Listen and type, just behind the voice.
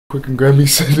Quick and grab me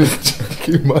some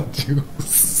in my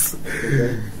juice.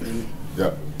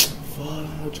 Yeah.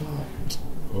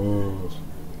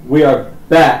 We are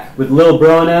back with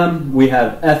Lilbronem. We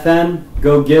have FN,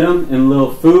 Go Get 'Em, and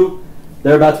Lil Fu.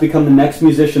 They're about to become the next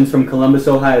musicians from Columbus,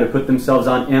 Ohio to put themselves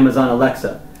on Amazon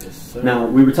Alexa. Yes, sir. Now,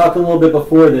 we were talking a little bit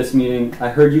before this meeting. I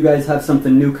heard you guys have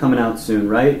something new coming out soon,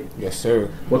 right? Yes, sir.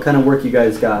 What kind of work you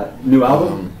guys got? New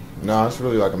album? No, it's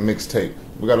really like a mixtape.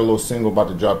 We got a little single about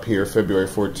to drop here February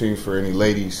 14th for any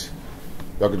ladies.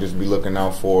 Y'all could just be looking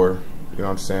out for, you know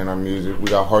what I'm saying, our music. We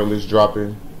got Heartless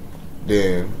dropping.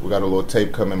 Then we got a little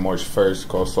tape coming March 1st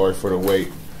called Sorry for the Wait.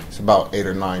 It's about 8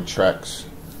 or 9 tracks.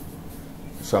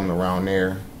 Something around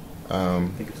there. I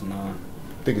think it's 9.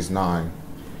 I think it's 9.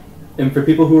 And for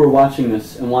people who are watching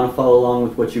this and want to follow along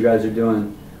with what you guys are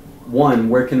doing, one,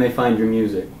 where can they find your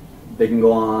music? They can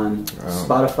go on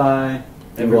Spotify,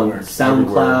 they can go on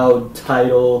SoundCloud,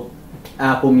 Tidal,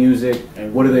 Apple Music.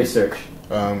 What do they search?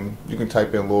 You can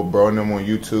type in Lilbronem on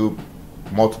YouTube.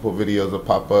 Multiple videos will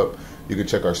pop up. You can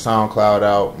check our SoundCloud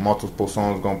out. Multiple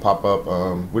songs gonna pop up.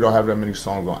 We don't have that many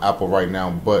songs on Apple right now,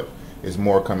 but it's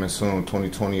more coming soon.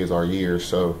 2020 is our year,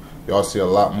 so y'all see a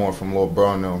lot more from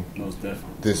Lilbronem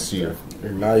this year.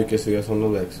 And now you can see us on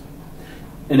Alexa.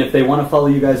 And if they want to follow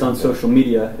you guys on social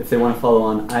media, if they want to follow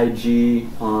on IG,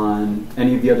 on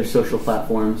any of the other social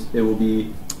platforms, it will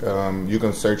be... you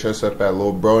can search us up at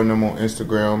Lilbronem on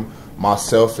Instagram.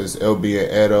 Myself is LB and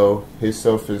Edo.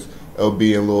 Himself is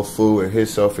LB and Lil Fu, and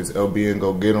himself is LB and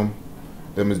Go Get 'Em.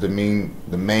 Them is the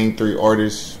main 3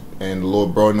 artists, and the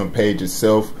Lilbronem page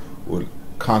itself will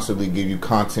constantly give you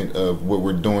content of what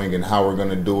we're doing and how we're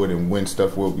gonna do it and when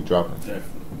stuff will be dropping. Definitely.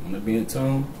 Want to be in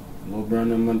tone?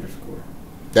 Lilbronem_.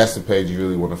 That's the page you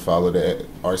really want to follow. That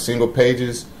our single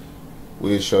pages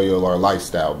will show you our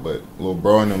lifestyle, but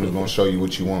Lilbronem is gonna show you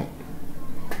what you want,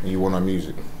 and you want our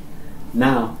music.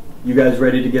 Now, you guys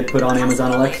ready to get put on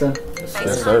Amazon Alexa?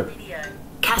 Yes, sir.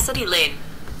 Cassidy Lynn,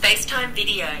 FaceTime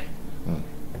video.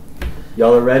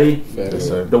 Y'all are ready? Yes,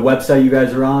 sir. The website you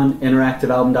guys are on,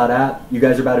 interactivealbum.app, you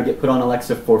guys are about to get put on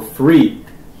Alexa for free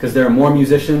because there are more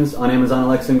musicians on Amazon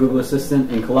Alexa and Google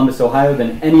Assistant in Columbus, Ohio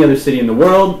than any other city in the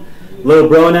world.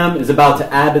 Lilbronem is about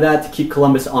to add to that to keep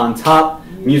Columbus on top,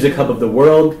 music hub of the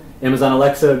world. Amazon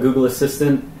Alexa, Google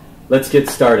Assistant. Let's get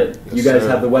started. Yes, you guys sir.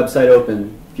 have the website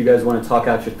open. If you guys want to talk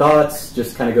out your thoughts,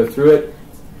 just kind of go through it.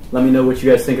 Let me know what you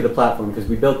guys think of the platform because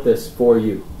we built this for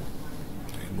you.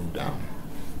 Move down.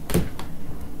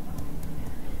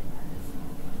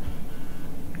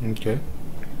 Okay.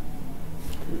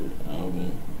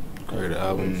 Album. Create an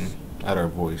album. Add our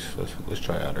voice. Let's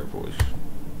try add our voice.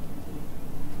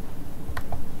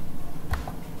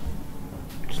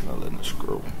 It's not letting us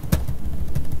scroll.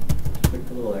 Click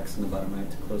the little X in the bottom right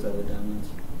to close out the downloads.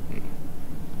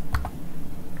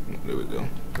 There we go.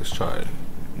 Let's try it.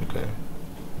 Okay.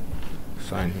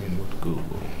 Sign in with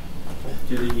Google.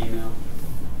 Do the email.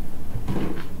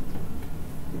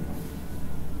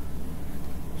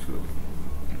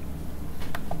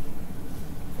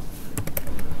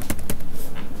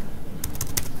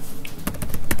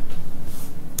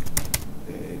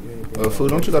 Fu,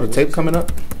 don't you got a tape coming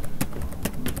up?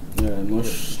 Yeah,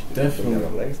 most definitely.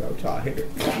 Alexa, I'm trying to hit it.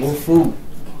 Lil Fu.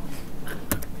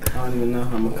 I don't even know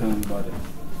how I'm coming about it.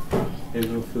 Hey,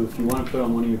 Lil Fu, if you want to put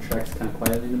on one of your tracks kind of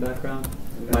quietly in the background,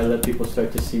 it might let people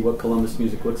start to see what Columbus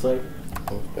music looks like.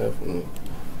 Most definitely.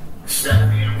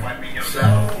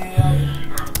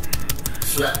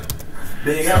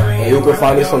 And you can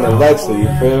find this on Alexa, you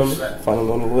feel me? Find it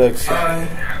on Alexa.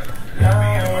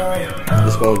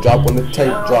 It's gonna drop when the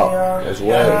tape drop as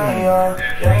well.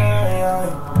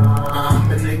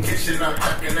 I'm in the kitchen, I'm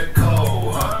cracking the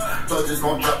code. So just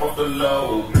gonna drop off the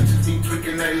low.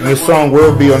 And this song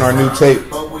will be on our new tape.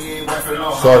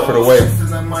 Sorry for the wait.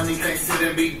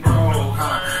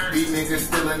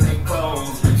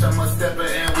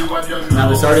 Now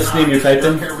this artist name you're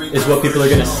typing is what people are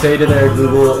going to say to their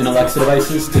Google and Alexa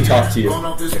devices to talk to you.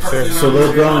 So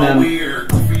Lilbronem,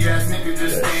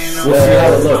 we'll see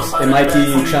how it looks. It might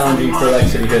be challenging for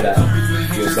Alexa to hear that.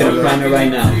 Just going to prime it right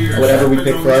now. Whatever we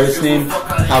pick for artist name,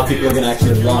 how people are going to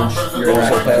actually launch your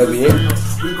interactive.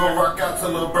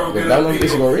 The download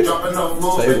is gonna reach.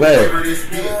 Say where?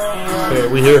 Yeah,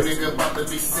 we here.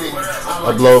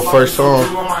 Upload first song.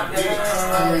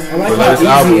 I like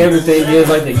how easy everything is,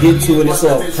 like to get to it. It's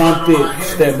all prompted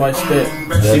step by step.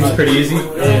 Seems pretty easy.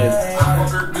 Yeah.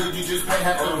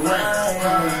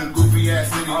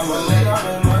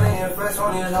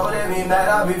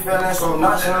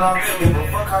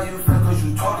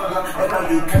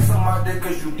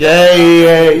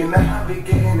 Yay!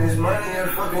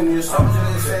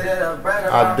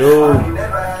 I do.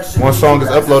 One song is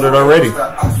uploaded already.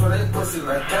 That's what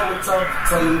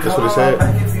it said.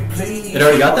 It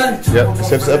already got that? Yep, it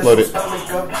says it's uploaded.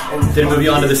 Did it move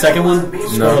you on to the second one?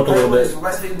 Scroll up a little bit. Oh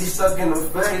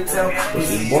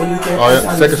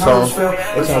yeah, second song.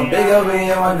 It's a big up in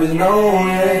your life is known,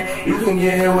 yeah. You can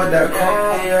get hit with that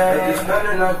call, yeah. Just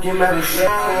better not get mad at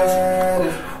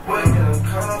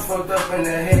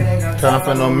Time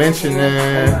for no mentioning.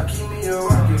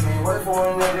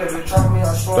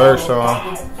 Third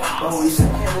song.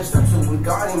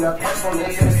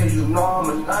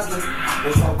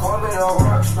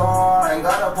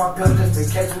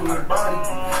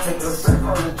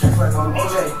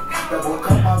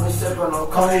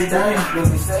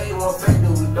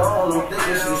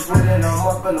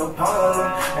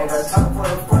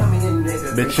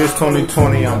 Bitches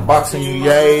 2020, I'm boxing you,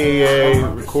 yay.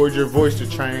 Record your voice to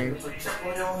train.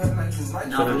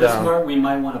 Now for this part, we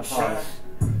might want to pause.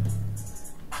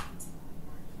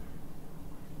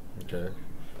 Okay.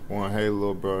 One, hey,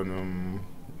 Lilbronem.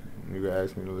 You guys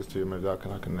ask me to listen to your music. How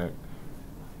can I connect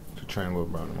to train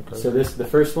Lilbronem? Okay. So the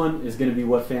first one is going to be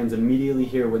what fans immediately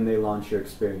hear when they launch your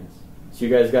experience. So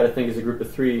you guys got to think as a group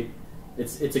of three.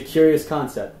 It's a curious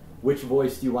concept. Which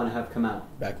voice do you want to have come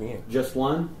out? back in. Just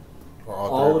one? Or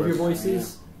All of your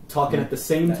voices? Talking at the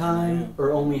same time?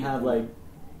 Or only have like...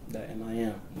 That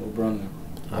NIM, Lilbronem.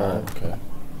 Okay.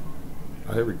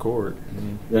 I hit record.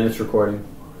 Then it's recording.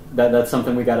 That's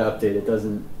something we got to update. It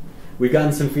doesn't... We've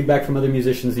gotten some feedback from other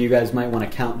musicians that you guys might want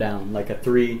to count down. Like a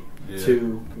 3,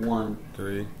 2, 1.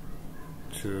 3,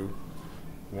 2,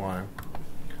 1.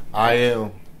 I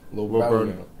am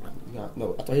Lilbronem.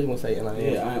 No, I thought he was going to say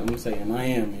NIM. Yeah, I'm going to say NIM,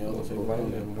 yo. I'm going to say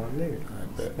one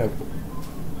nigga.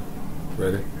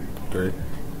 Ready? 3,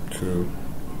 2,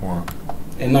 1.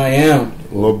 NIM.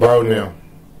 Lilbronem.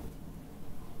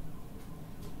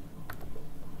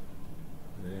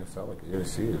 Yeah, it sound like you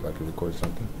see it, like you record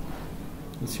something.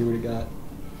 Let's see what we got.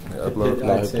 Yeah, upload.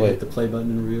 I'd say hit the play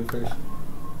button and review it first.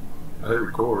 I hit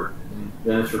record.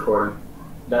 Then it's recording.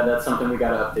 That's something we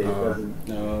got to update. It doesn't.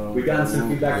 No. We got some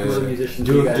feedback from other musicians.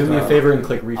 Do me a favor and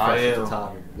click refresh I at the am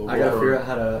top. Lilbronem. I gotta figure out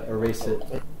how to erase it.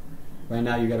 Right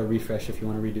now, you gotta refresh if you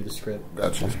want to redo the script.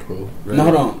 Gotcha. That's cool. Ready? No,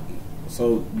 hold on.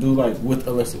 So do like with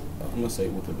Alexa. I'm gonna say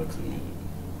with Alexa music.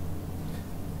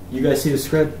 You guys see the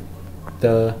script?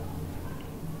 The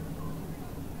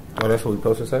Oh, that's what we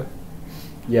supposed to say?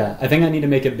 Yeah, I think I need to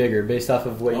make it bigger based off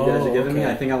of what you guys are giving me.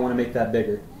 okay. I think I want to make that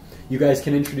bigger. You guys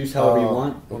can introduce however you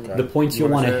want. Okay. The points You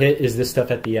you wanna want to say it? hit is this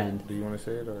stuff at the end. Do you want to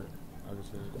say it or I can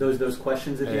say it? Those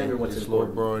questions at the end are what's it's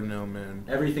important. Lilbronem, man.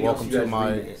 Everything Welcome else you to guys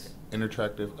my remix.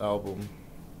 interactive album.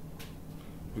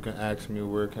 You can ask me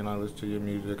where can I listen to your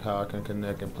music, how I can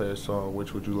connect and play a song.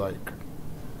 Which would you like?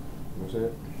 You want to say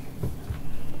it?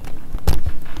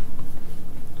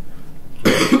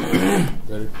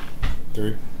 Ready?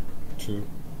 3, 2,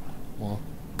 1.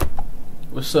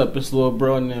 What's up? It's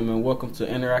Lilbronem, and welcome to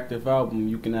Interactive Album.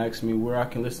 You can ask me where you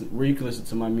can listen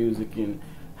to my music and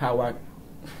how I.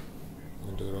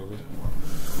 I'll do it over.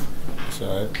 It's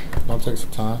alright. Don't take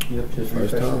some time. Yep, just First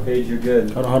refresh the time. page. You're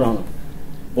good. Hold on.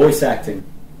 Voice acting.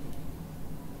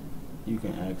 You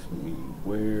can ask me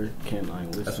where can I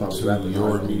That's listen what to I'm rapping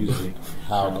your on. music?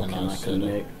 How can I set it?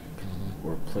 connect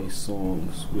or play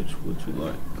songs? Which would you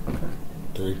like? Okay.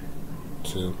 3,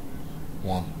 2,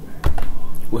 1.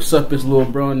 What's up? It's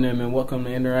Lilbronem, and welcome to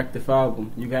Interactive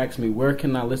Album. You can ask me where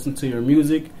can I listen to your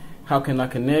music? How can I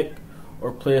connect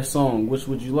or play a song? Which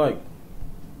would you like?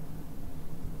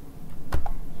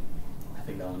 I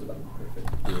think that one's about perfect.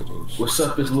 Yeah, it is. What's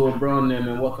up? It's Lilbronem,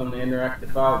 and welcome to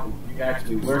Interactive Album. You can ask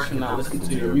me where can I listen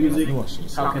to your music?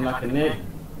 How can I connect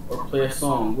or play a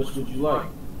song? Which would you like?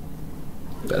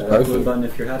 That's Blue perfect. button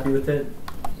if you're happy with it.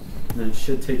 And then it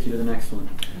should take you to the next one.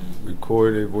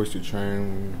 Record a voice to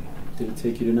train. Did it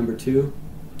take you to number 2?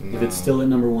 If it's still at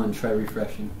number 1, try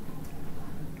refreshing.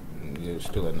 Yeah, it's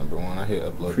still at number 1. I hit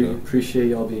upload though. Appreciate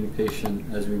y'all being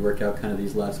patient as we work out kind of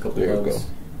these last couple There you levels.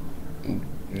 You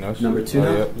know, Number 2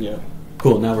 now? yep. Yeah.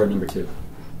 Cool, now we're at number 2.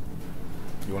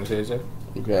 You want to say it, Zach?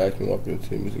 You can ask me what to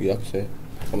your music. Y'all can say it.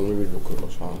 I'm going to read real quick. I'm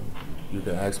trying. You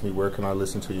can ask me where can I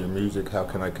listen to your music, how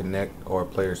can I connect or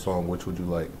play a song, which would you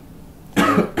like?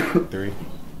 3,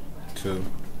 2,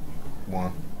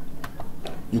 1.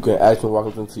 You can ask me what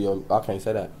I can listen to your... I can't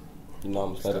say that. You know I'm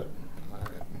going to say that.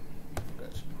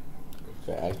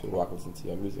 You can ask me what I can listen to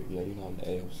your music. Yeah, you know I'm the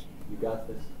L's. You got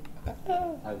this.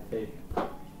 I have faith.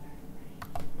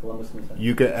 Columbus Missile.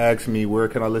 You can ask me where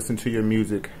can I listen to your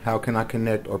music, how can I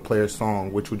connect or play a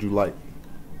song, which would you like?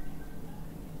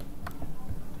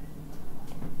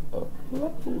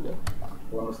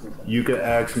 You can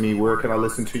ask me, where can I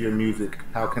listen to your music?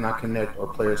 How can I connect or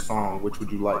play a song? Which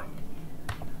would you like?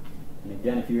 And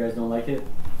again, if you guys don't like it,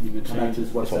 you can come back to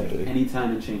this website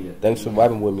anytime and change it. Thanks for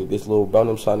vibing with me. This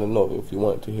Lilbronem signing off. If you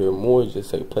want to hear more, just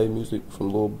say play music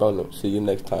from Lilbronem. See you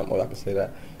next time. Or I can say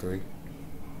that. 3,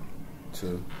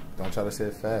 2. Don't try to say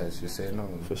it fast. Just say it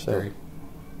normal. For sure. 3,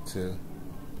 2,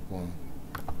 1.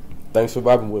 Thanks for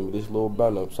vibing with me. This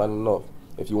Lilbronem signing off.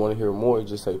 If you want to hear more,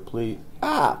 just say please.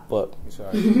 Fuck. It's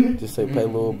alright. Just say play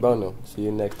Lilbronem. See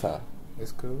you next time.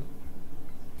 It's cool.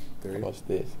 3, Watch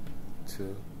this.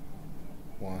 2,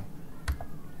 1.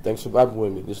 Thanks for vibing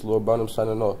with me. This Lilbronem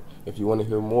signing off. If you want to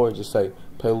hear more, just say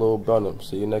play Lilbronem.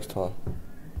 See you next time.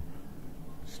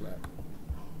 Slap.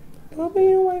 Thanks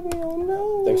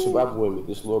for vibing with me.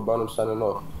 This Lilbronem signing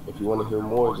off. If you want to hear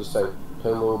more, just say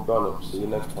play Lilbronem. See you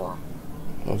next time.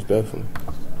 Most definitely.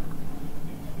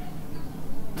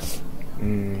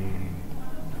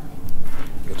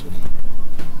 Get you.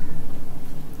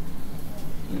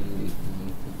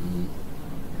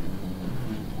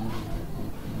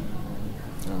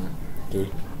 3,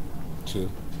 2,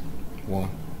 1.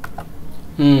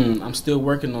 I'm still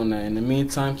working on that. In the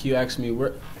meantime, can you ask me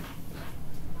where?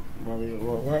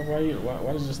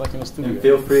 Why is this like in the studio? And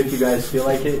feel free if you guys feel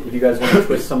like it. If you guys want to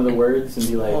twist some of the words and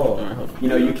be like, you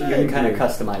know, you can kind of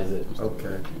customize it.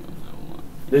 Okay.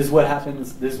 This is what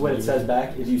happens. This is what it says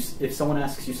back. If someone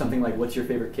asks you something like, "What's your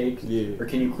favorite cake?" or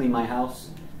 "Can you clean my house?"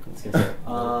 It's gonna say,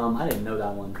 I didn't know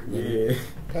that one. Yeah.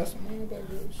 Pass me back.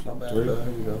 Not bad. 3, Here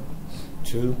we go.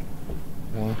 2,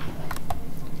 1.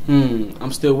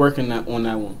 I'm still working on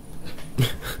that one.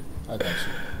 I got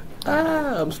you.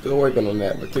 I'm still working on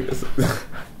that, but take this.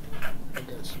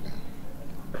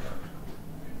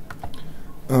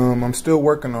 I'm still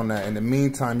working on that. In the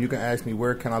meantime, you can ask me,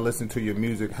 where can I listen to your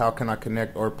music? How can I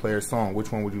connect or play a song?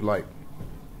 Which one would you like?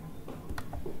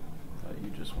 You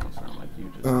just want to sound like you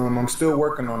just. I'm still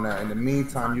working on that. In the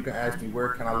meantime, you can ask me, where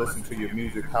can I listen to your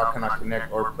music? How can I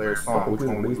connect or play a song? Which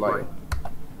one would you like?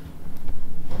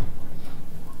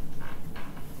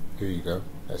 Here you go.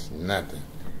 That's nothing.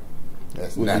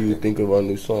 That's What nothing. do you think of our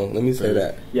new song? Let me say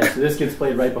that. Yeah, so this gets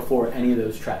played right before any of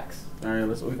those tracks. All right,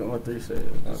 we can let 3 say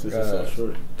it. This is so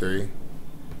short. 3,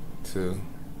 2,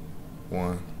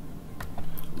 1.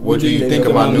 What do you think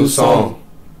of my new song?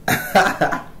 You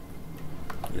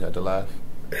had to laugh.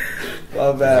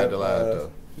 My bad. You had to laugh,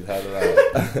 though. You had to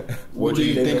laugh. What do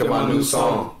you think of my new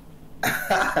song? Come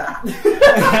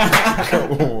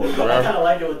on, I bro. kind of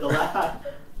like it with the laugh.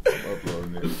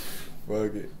 Uploading it.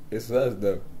 Fuck it. It's us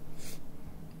though.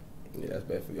 Yeah, that's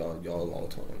bad for y'all long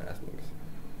term ass niggas.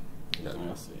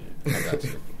 I see it. I got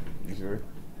you. You sure?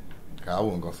 I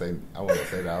wasn't gonna say that. I was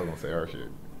gonna say our shit.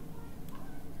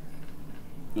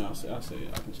 No, I'll say it.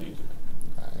 I can change it.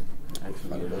 Alright. Actually,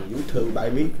 Find it on YouTube,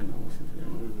 baby.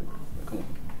 Come on.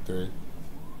 3,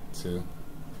 2,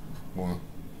 1.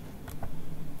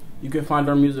 You can find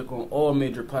our music on all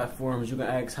major platforms. You can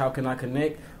ask, how can I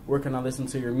connect? Where can I listen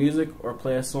to your music? Or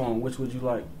play a song? Which would you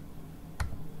like?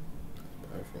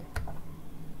 Perfect.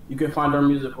 You can find our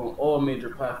music on all major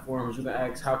platforms. You can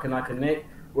ask, how can I connect?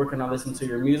 Where can I listen to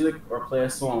your music? Or play a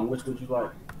song? Which would you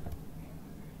like?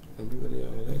 Everybody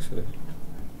else, actually.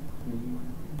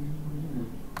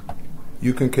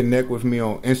 You can connect with me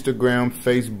on Instagram,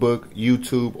 Facebook,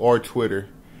 YouTube, or Twitter.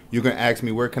 You can ask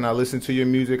me, where can I listen to your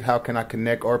music? How can I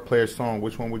connect or play a song?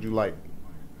 Which one would you like?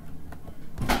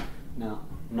 No,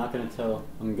 I'm not going to tell.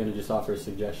 I'm going to just offer a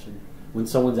suggestion. When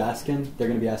someone's asking, they're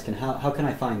going to be asking, how can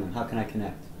I find them? How can I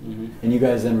connect? Mm-hmm. And you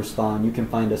guys then respond. You can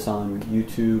find us on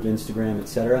YouTube, Instagram,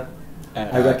 etc.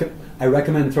 At. I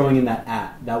recommend throwing in that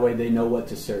 @ That way they know what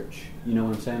to search. You know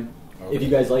what I'm saying? Okay. If you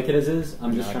guys like it as is,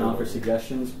 I'm just Yeah, trying to I offer do.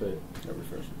 suggestions, but That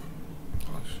refreshing.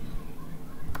 Oh, shit.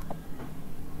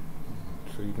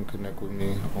 So you can connect with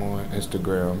me on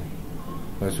Instagram.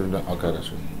 Okay,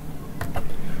 that's right.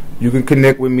 You can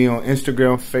connect with me on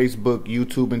Instagram, Facebook,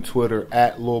 YouTube, and Twitter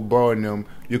at Lilbronem.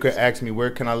 You can ask me,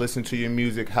 where can I listen to your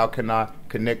music? How can I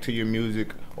connect to your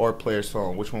music or play a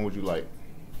song? Which one would you like?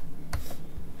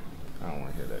 I don't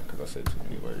want to hear that because I said too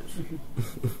many words.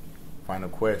 Final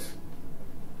quest.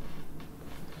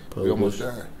 We almost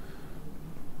there.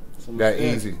 That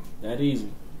easy. That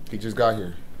easy. He just got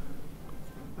here.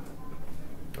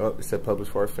 Oh, it said publish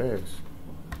for our fans.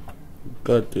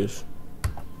 Got this.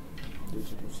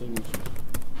 Digital signature.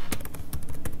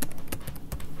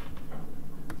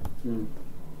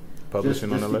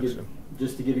 Publishing on Alexa.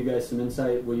 Just to give you guys some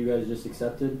insight, what you guys just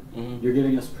accepted, Mm-hmm. you're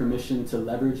giving us permission to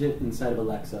leverage it inside of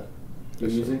Alexa. Your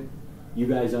Yes, sir. music, you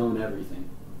guys own everything.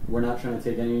 We're not trying to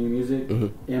take any of your music.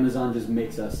 Mm-hmm. Amazon just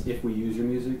makes us, if we use your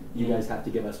music, you guys have to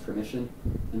give us permission.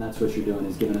 And that's what you're doing,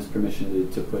 is giving us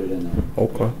permission to put it in there.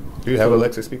 Okay. Do you have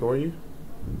Alexa speak over you?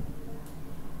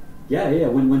 Yeah.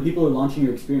 When people are launching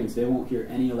your experience, they won't hear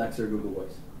any Alexa or Google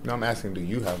Voice. No, I'm asking, do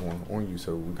you have one on you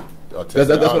so we could test That's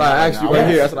it out what I asked you now? right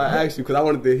here. That's what I asked you because I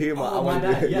wanted to hear my. Oh, my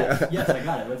bad. Yes, I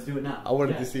got it. Let's do it now. I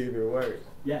wanted to see if it worked.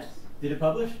 Yes. Did it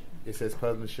publish? It says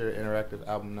publisher interactive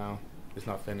album now. It's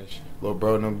not finished.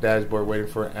 Lilbronem dashboard waiting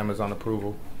for Amazon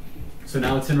approval. So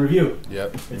now it's in review.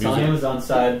 Yep. It's on Amazon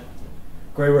side.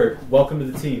 Great work. Welcome to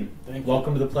the team. Thank you.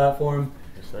 Welcome to the platform.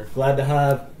 Yes, sir. Glad to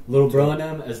have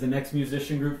Lilbronem as the next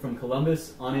musician group from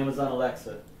Columbus on Amazon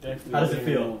Alexa. Definitely. How does it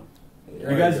feel?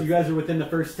 You guys are within the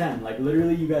first 10. Like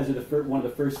literally, you guys are one of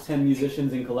the first 10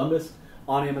 musicians in Columbus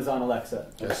on Amazon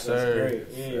Alexa. Yes, sir.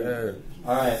 That's great. Yeah.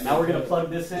 All right, now we're gonna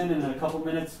plug this in, and in a couple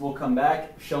minutes we'll come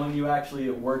back showing you actually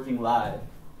it working live.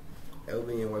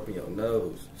 LB and wiping your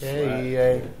nose.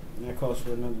 Hey. That calls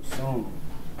for another song.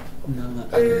 No,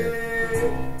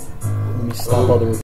 let me stop all the